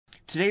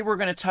Today we're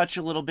going to touch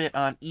a little bit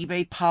on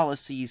eBay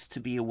policies to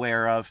be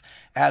aware of,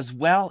 as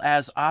well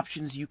as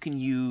options you can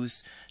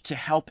use to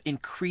help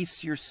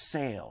increase your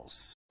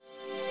sales.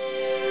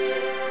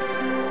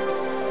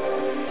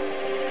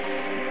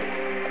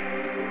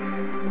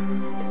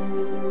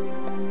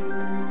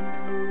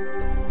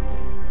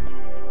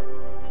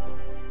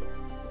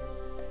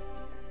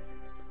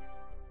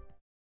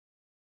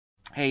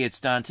 Hey,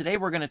 it's Don. Today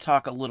we're going to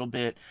talk a little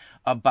bit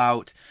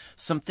about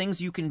some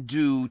things you can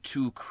do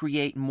to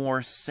create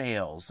more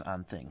sales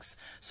on things.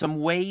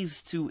 Some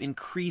ways to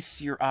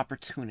increase your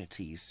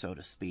opportunities, so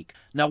to speak.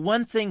 Now,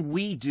 one thing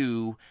we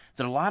do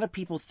that a lot of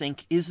people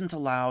think isn't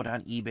allowed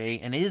on eBay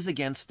and is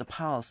against the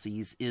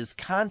policies is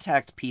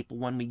contact people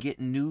when we get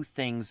new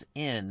things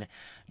in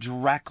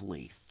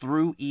directly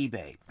through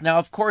eBay. Now,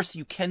 of course,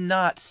 you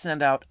cannot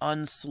send out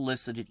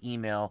unsolicited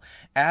email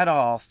at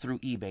all through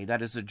eBay.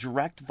 That is a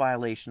direct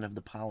violation of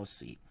the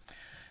policy.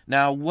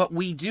 Now, what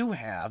we do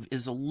have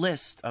is a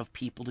list of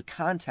people to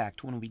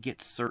contact when we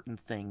get certain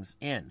things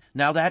in.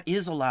 Now, that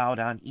is allowed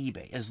on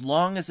eBay, as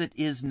long as it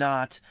is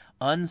not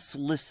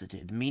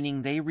unsolicited,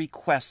 meaning they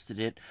requested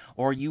it,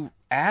 or you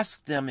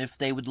ask them if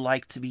they would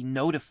like to be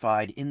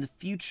notified in the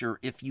future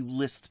if you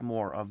list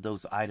more of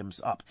those items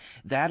up.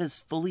 That is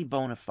fully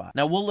bona fide.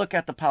 Now, we'll look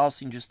at the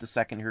policy in just a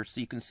second here so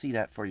you can see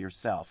that for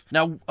yourself.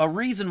 Now, a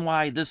reason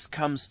why this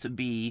comes to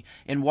be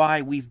and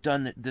why we've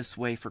done it this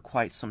way for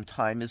quite some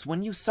time is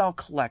when you sell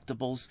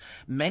collectibles,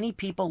 many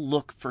people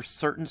look for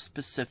certain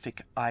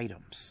specific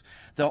items.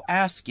 They'll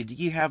ask you, do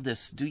you have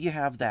this? Do you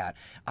have that?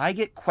 I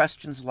get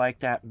questions like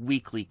that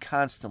weekly,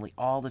 constantly,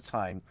 all the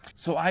time.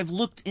 So I've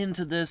looked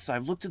into this.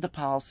 I've looked at the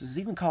policies,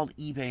 even called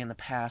eBay in the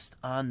past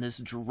on this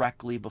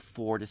directly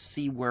before to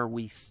see where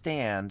we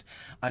stand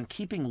on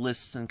keeping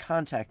lists and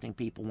contacting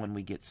people when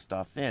we get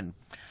stuff in.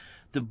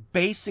 The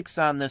basics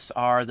on this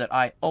are that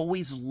I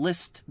always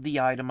list the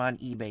item on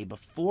eBay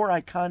before I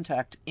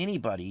contact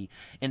anybody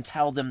and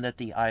tell them that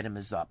the item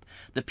is up.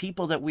 The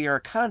people that we are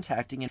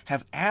contacting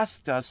have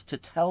asked us to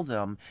tell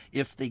them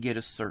if they get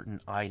a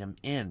certain item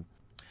in.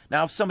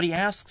 Now, if somebody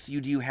asks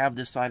you, do you have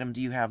this item? Do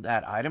you have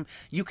that item?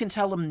 You can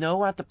tell them,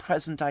 no, at the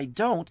present I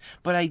don't,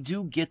 but I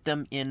do get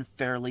them in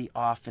fairly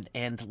often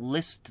and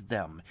list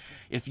them.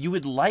 If you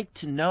would like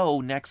to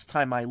know next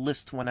time I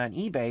list one on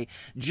eBay,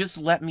 just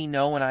let me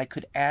know and I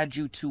could add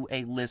you to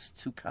a list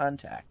to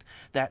contact.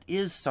 That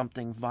is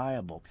something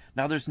viable.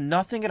 Now, there's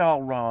nothing at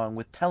all wrong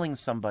with telling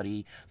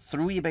somebody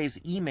through eBay's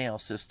email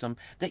system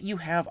that you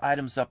have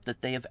items up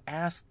that they have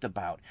asked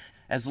about.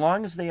 As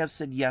long as they have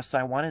said, yes,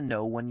 I want to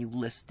know when you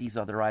list these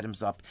other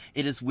items up,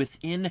 it is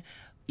within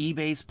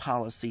eBay's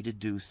policy to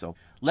do so.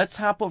 Let's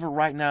hop over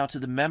right now to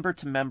the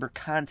member-to-member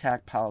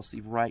contact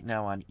policy right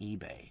now on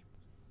eBay.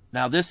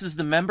 Now, this is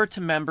the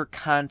member-to-member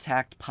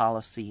contact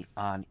policy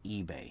on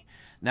eBay.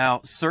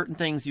 Now, certain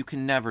things you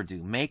can never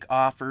do. Make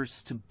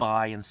offers to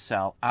buy and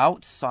sell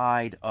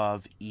outside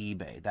of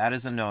eBay. That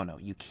is a no-no.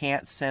 You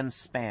can't send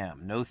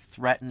spam. No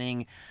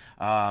threatening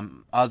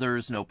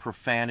others, no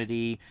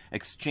profanity.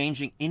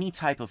 Exchanging any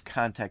type of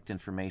contact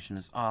information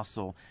is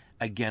also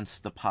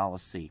against the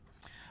policy.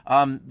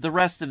 The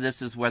rest of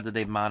this is whether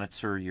they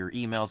monitor your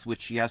emails,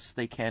 which, yes,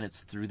 they can.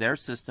 It's through their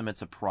system.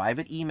 It's a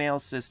private email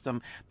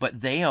system,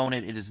 but they own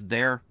it. It is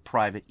their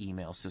private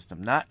email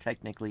system, not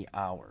technically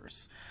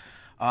ours.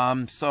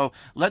 So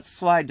let's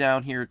slide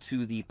down here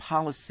to the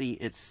policy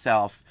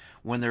itself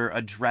when they're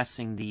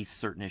addressing these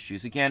certain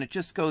issues. Again, it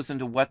just goes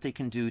into what they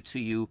can do to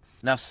you.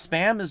 Now,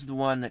 spam is the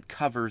one that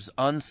covers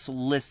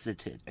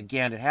unsolicited.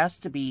 Again, it has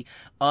to be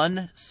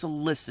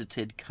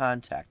unsolicited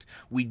contact.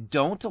 We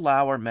don't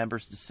allow our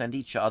members to send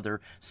each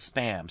other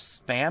spam.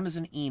 Spam is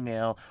an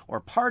email or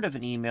part of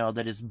an email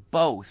that is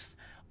both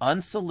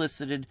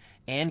unsolicited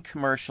and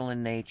commercial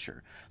in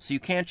nature. So you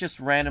can't just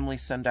randomly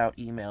send out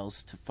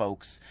emails to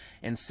folks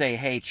and say,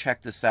 hey,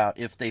 check this out,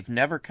 if they've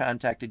never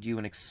contacted you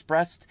and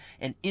expressed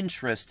an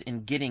interest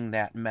in getting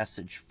that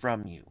message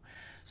from you.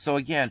 So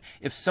again,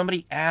 if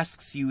somebody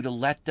asks you to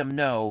let them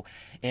know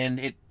and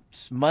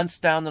it's months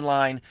down the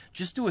line,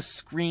 just do a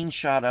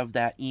screenshot of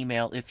that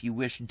email if you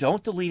wish.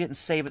 Don't delete it and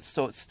save it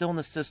so it's still in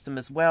the system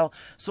as well.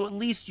 So at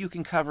least you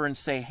can cover and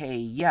say, hey,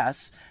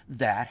 yes,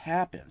 that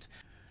happened.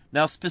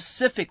 Now,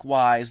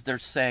 specific-wise, they're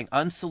saying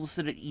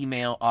unsolicited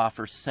email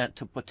offers sent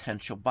to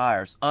potential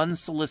buyers.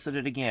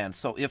 Unsolicited again.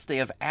 So if they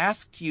have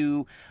asked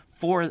you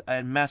for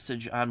a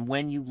message on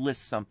when you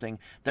list something,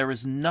 there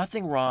is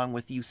nothing wrong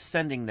with you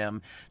sending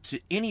them to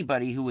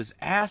anybody who has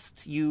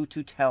asked you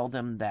to tell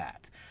them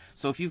that.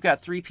 So if you've got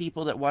 3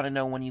 people that want to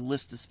know when you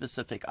list a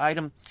specific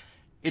item,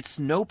 it's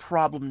no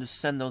problem to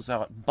send those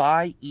out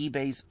by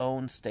eBay's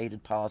own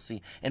stated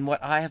policy and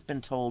what I have been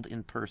told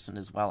in person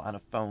as well on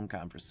a phone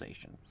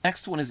conversation.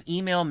 Next one is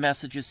email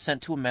messages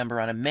sent to a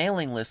member on a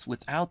mailing list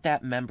without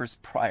that member's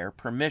prior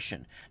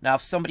permission. Now,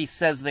 if somebody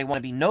says they want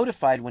to be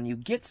notified when you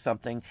get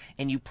something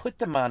and you put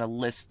them on a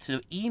list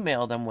to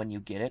email them when you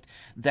get it,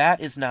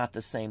 that is not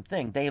the same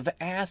thing. They have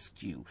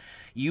asked you.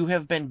 You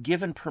have been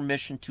given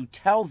permission to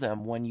tell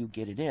them when you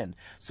get it in.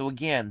 So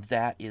again,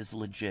 that is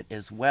legit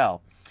as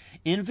well.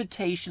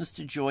 invitations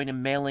to join a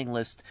mailing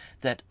list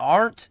that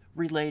aren't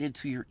related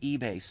to your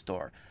eBay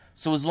store.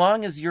 So as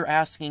long as you're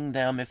asking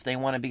them if they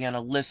want to be on a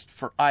list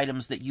for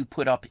items that you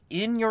put up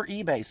in your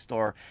eBay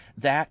store,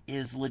 that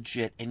is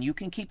legit. And you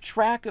can keep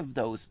track of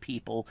those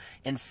people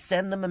and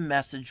send them a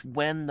message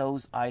when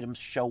those items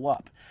show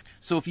up.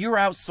 So if you're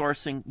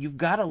outsourcing, you've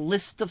got a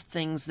list of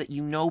things that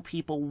you know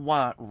people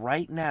want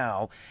right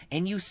now,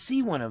 and you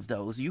see one of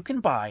those, you can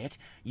buy it,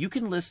 you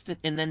can list it,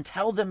 and then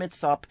tell them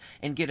it's up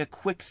and get a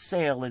quick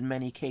sale in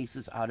many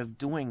cases out of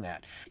doing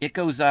that. It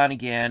goes on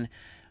again.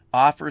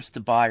 Offers to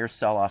buy or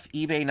sell off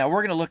eBay. Now,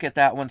 we're going to look at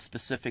that one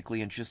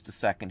specifically in just a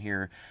second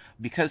here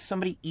because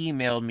somebody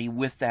emailed me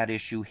with that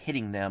issue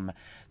hitting them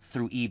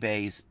through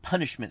eBay's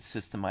punishment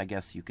system, I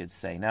guess you could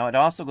say. Now, it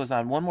also goes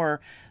on one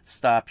more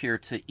stop here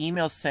to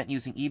emails sent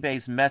using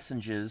eBay's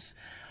messages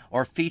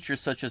or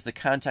features such as the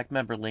contact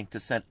member link to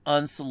send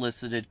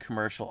unsolicited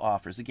commercial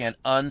offers. Again,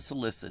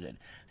 unsolicited.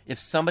 If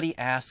somebody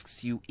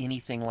asks you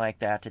anything like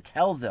that, to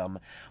tell them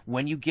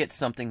when you get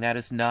something that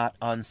is not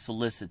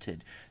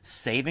unsolicited.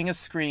 Saving a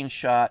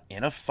screenshot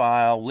in a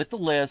file with a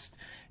list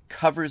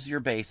covers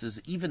your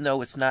bases, even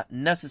though it's not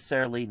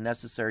necessarily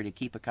necessary to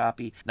keep a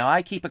copy. Now,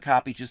 I keep a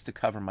copy just to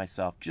cover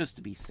myself, just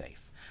to be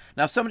safe.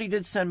 Now, somebody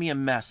did send me a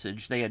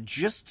message. They had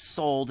just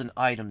sold an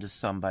item to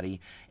somebody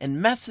and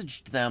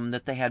messaged them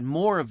that they had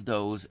more of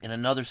those in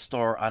another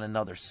store on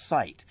another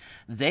site.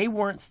 They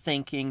weren't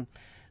thinking.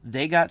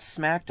 They got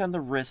smacked on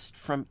the wrist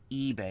from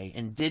eBay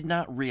and did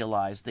not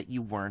realize that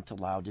you weren't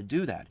allowed to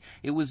do that.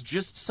 It was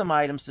just some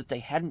items that they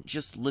hadn't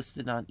just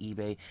listed on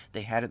eBay.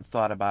 They hadn't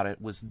thought about it.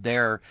 It was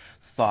their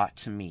thought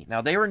to me. Now,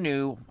 they were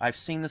new. I've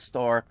seen the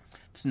store.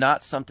 It's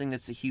not something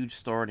that's a huge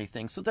store or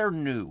anything, so they're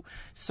new.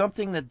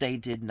 Something that they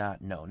did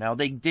not know. Now,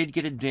 they did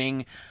get a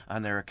ding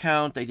on their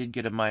account. They did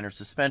get a minor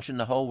suspension,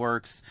 the whole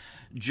works,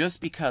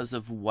 just because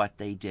of what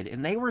they did.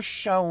 And they were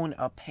shown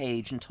a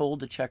page and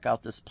told to check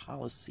out this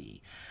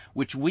policy,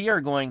 which we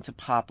are going to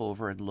pop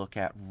over and look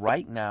at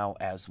right now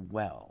as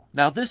well.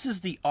 Now, this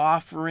is the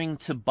offering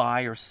to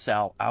buy or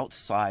sell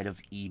outside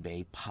of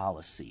eBay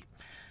policy.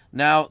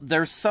 Now,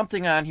 there's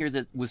something on here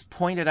that was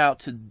pointed out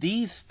to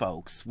these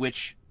folks,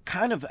 which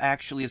kind of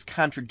actually is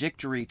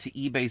contradictory to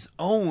eBay's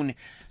own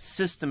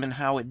system and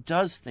how it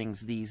does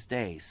things these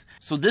days.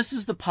 So this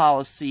is the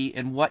policy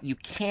and what you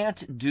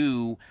can't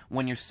do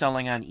when you're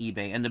selling on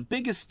eBay. And the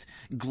biggest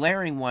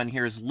glaring one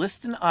here is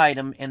list an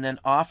item and then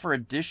offer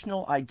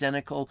additional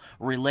identical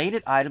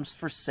related items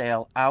for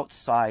sale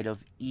outside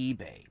of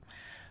eBay.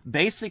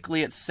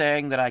 Basically, it's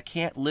saying that I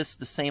can't list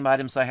the same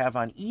items I have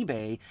on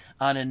eBay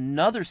on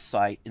another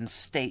site and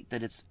state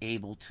that it's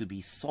able to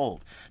be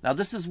sold. Now,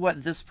 this is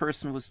what this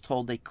person was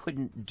told they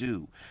couldn't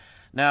do.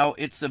 Now,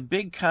 it's a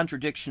big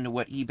contradiction to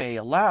what eBay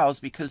allows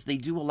because they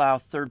do allow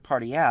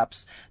third-party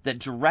apps that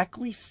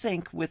directly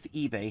sync with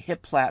eBay.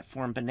 Hip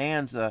Platform,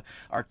 Bonanza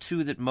are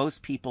two that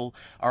most people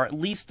are at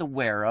least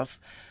aware of.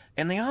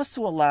 And they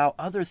also allow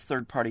other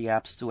third-party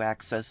apps to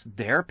access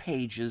their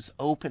pages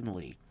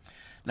openly.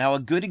 Now, a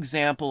good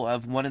example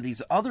of one of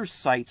these other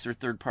sites or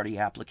third-party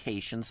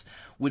applications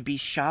would be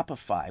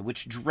Shopify,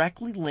 which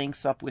directly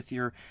links up with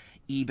your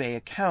eBay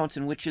account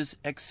and which is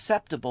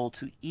acceptable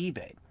to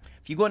eBay.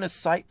 If you go into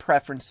Site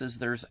Preferences,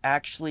 there's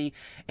actually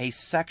a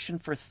section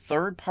for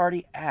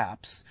third-party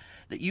apps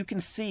that you can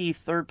see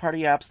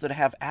third-party apps that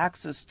have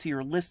access to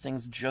your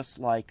listings just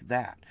like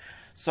that.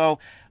 So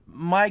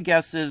my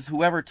guess is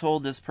whoever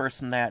told this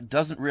person that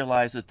doesn't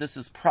realize that this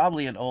is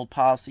probably an old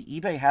policy.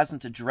 eBay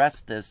hasn't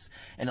addressed this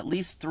in at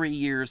least 3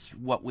 years,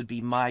 what would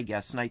be my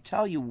guess. And I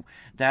tell you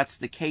that's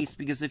the case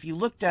because if you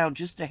look down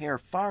just a hair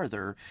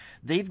farther,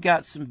 they've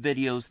got some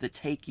videos that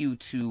take you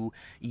to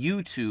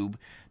YouTube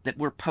that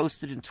were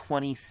posted in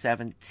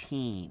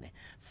 2017,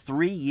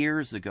 3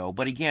 years ago.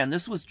 But again,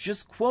 this was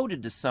just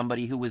quoted to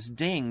somebody who was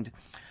dinged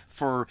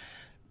for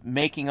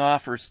making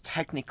offers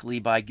technically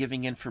by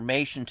giving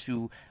information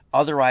to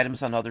other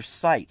items on other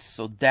sites.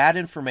 So that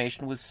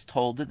information was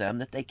told to them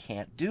that they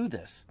can't do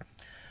this.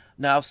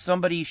 Now,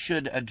 somebody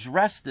should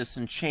address this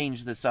and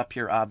change this up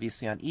here,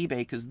 obviously, on eBay,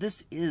 because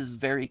this is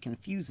very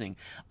confusing.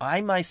 I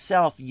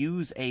myself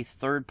use a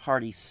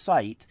third-party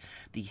site,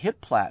 the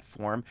Hip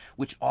Platform,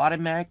 which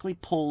automatically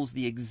pulls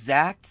the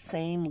exact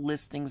same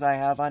listings I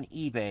have on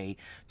eBay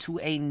to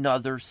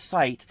another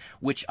site,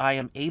 which I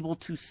am able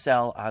to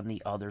sell on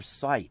the other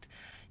site.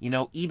 You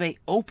know, eBay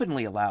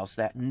openly allows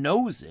that,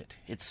 knows it.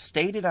 It's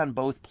stated on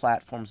both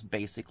platforms,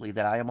 basically,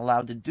 that I am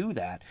allowed to do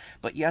that.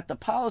 But yet the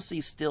policy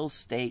still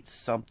states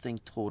something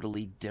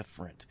totally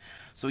different.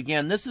 So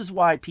again, this is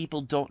why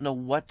people don't know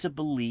what to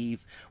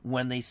believe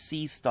when they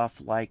see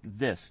stuff like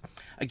this.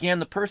 Again,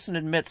 the person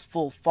admits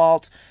full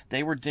fault.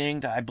 They were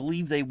dinged. I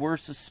believe they were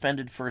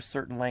suspended for a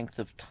certain length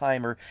of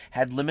time or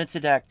had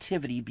limited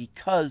activity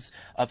because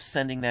of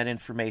sending that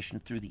information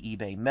through the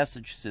eBay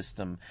message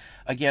system.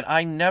 Again,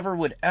 I never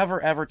would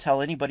ever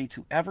tell anybody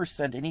to ever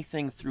send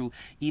anything through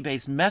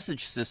eBay's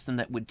message system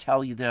that would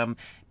tell you them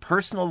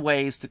personal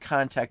ways to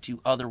contact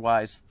you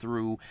otherwise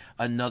through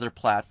another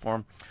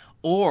platform.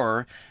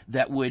 or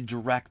that would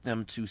direct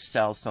them to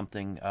sell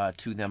something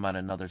to them on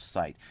another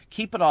site.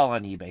 Keep it all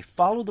on eBay.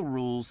 Follow the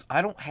rules.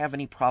 I don't have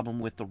any problem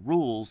with the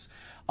rules,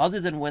 other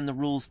than when the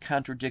rules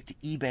contradict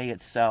eBay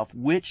itself,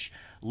 which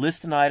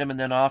list an item and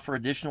then offer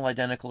additional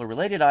identical or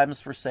related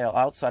items for sale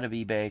outside of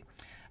eBay.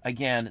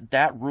 Again,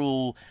 that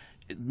rule,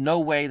 no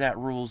way that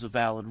rule is a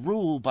valid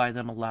rule by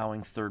them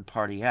allowing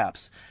third-party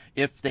apps.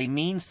 If they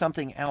mean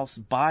something else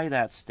by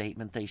that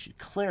statement, they should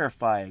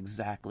clarify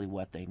exactly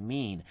what they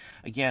mean.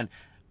 Again,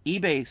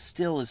 eBay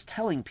still is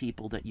telling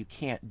people that you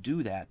can't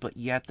do that, but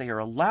yet they are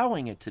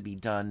allowing it to be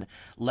done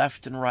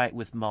left and right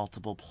with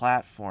multiple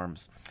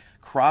platforms.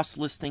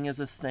 Cross-listing is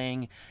a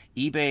thing.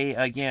 eBay,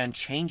 again,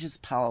 changes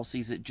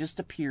policies. It just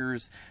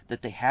appears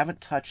that they haven't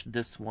touched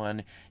this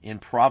one in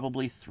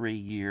probably 3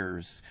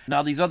 years.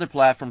 Now, these other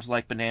platforms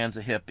like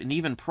Bonanza, Hip, and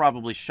even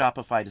probably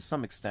Shopify to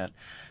some extent,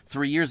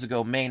 3 years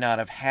ago may not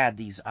have had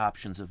these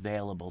options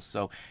available.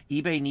 So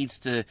eBay needs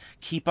to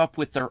keep up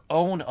with their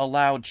own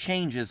allowed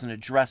changes and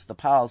address the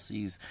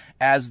policies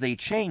as they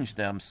change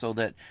them so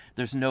that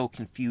there's no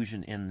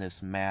confusion in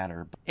this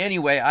matter. But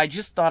anyway, I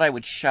just thought I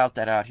would shout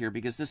that out here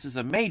because this is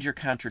a major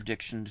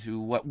contradiction to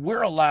what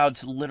we're allowed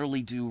to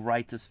literally do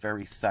right this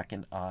very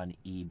second on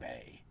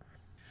eBay.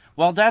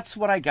 Well, that's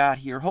what I got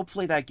here.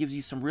 Hopefully that gives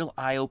you some real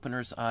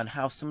eye-openers on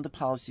how some of the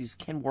policies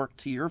can work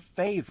to your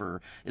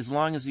favor as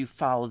long as you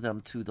follow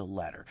them to the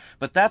letter.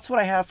 But that's what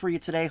I have for you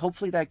today.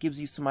 Hopefully that gives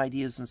you some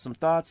ideas and some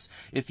thoughts.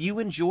 If you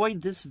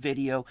enjoyed this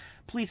video,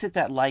 please hit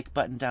that like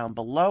button down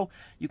below.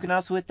 You can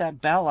also hit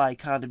that bell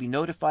icon to be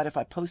notified if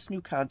I post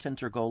new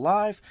content or go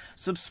live.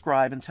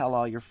 Subscribe and tell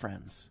all your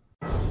friends.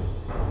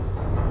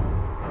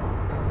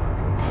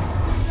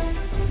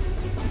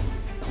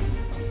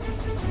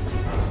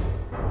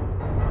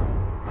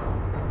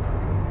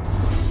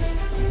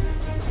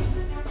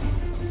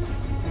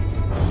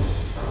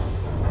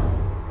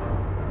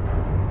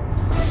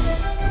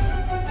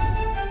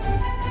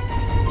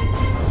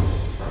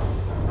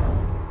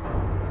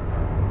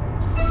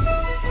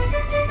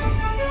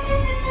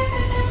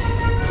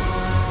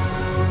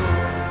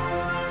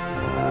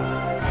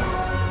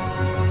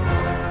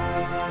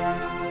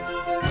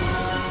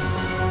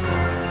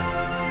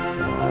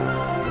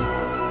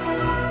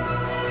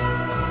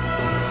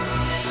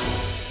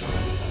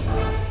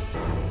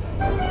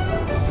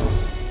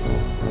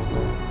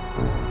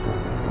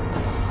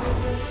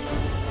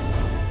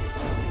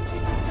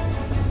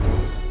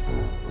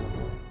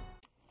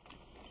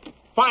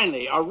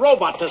 Finally, a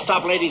robot to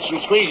stop ladies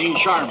from squeezing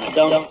Charmin.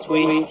 Don't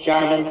squeeze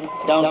Charmin.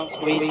 Don't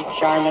squeeze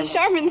Charmin.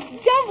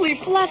 Charmin's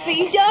doubly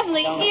fluffy,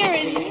 doubly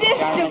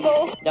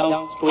irresistible.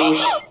 Don't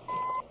squeeze.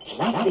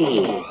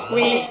 Fluffy.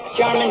 Squeeze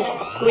Charmin.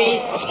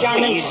 Squeeze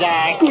Charmin.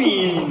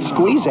 Squeeze.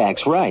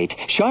 Squeezack's right.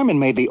 Charmin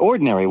made the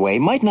ordinary way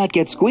might not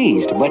get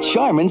squeezed, but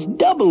Charmin's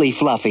doubly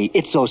fluffy.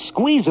 It's so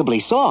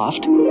squeezably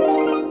soft.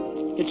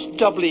 It's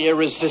doubly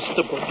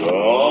irresistible.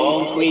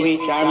 Don't squeeze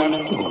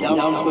Charmin.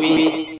 Don't squeeze.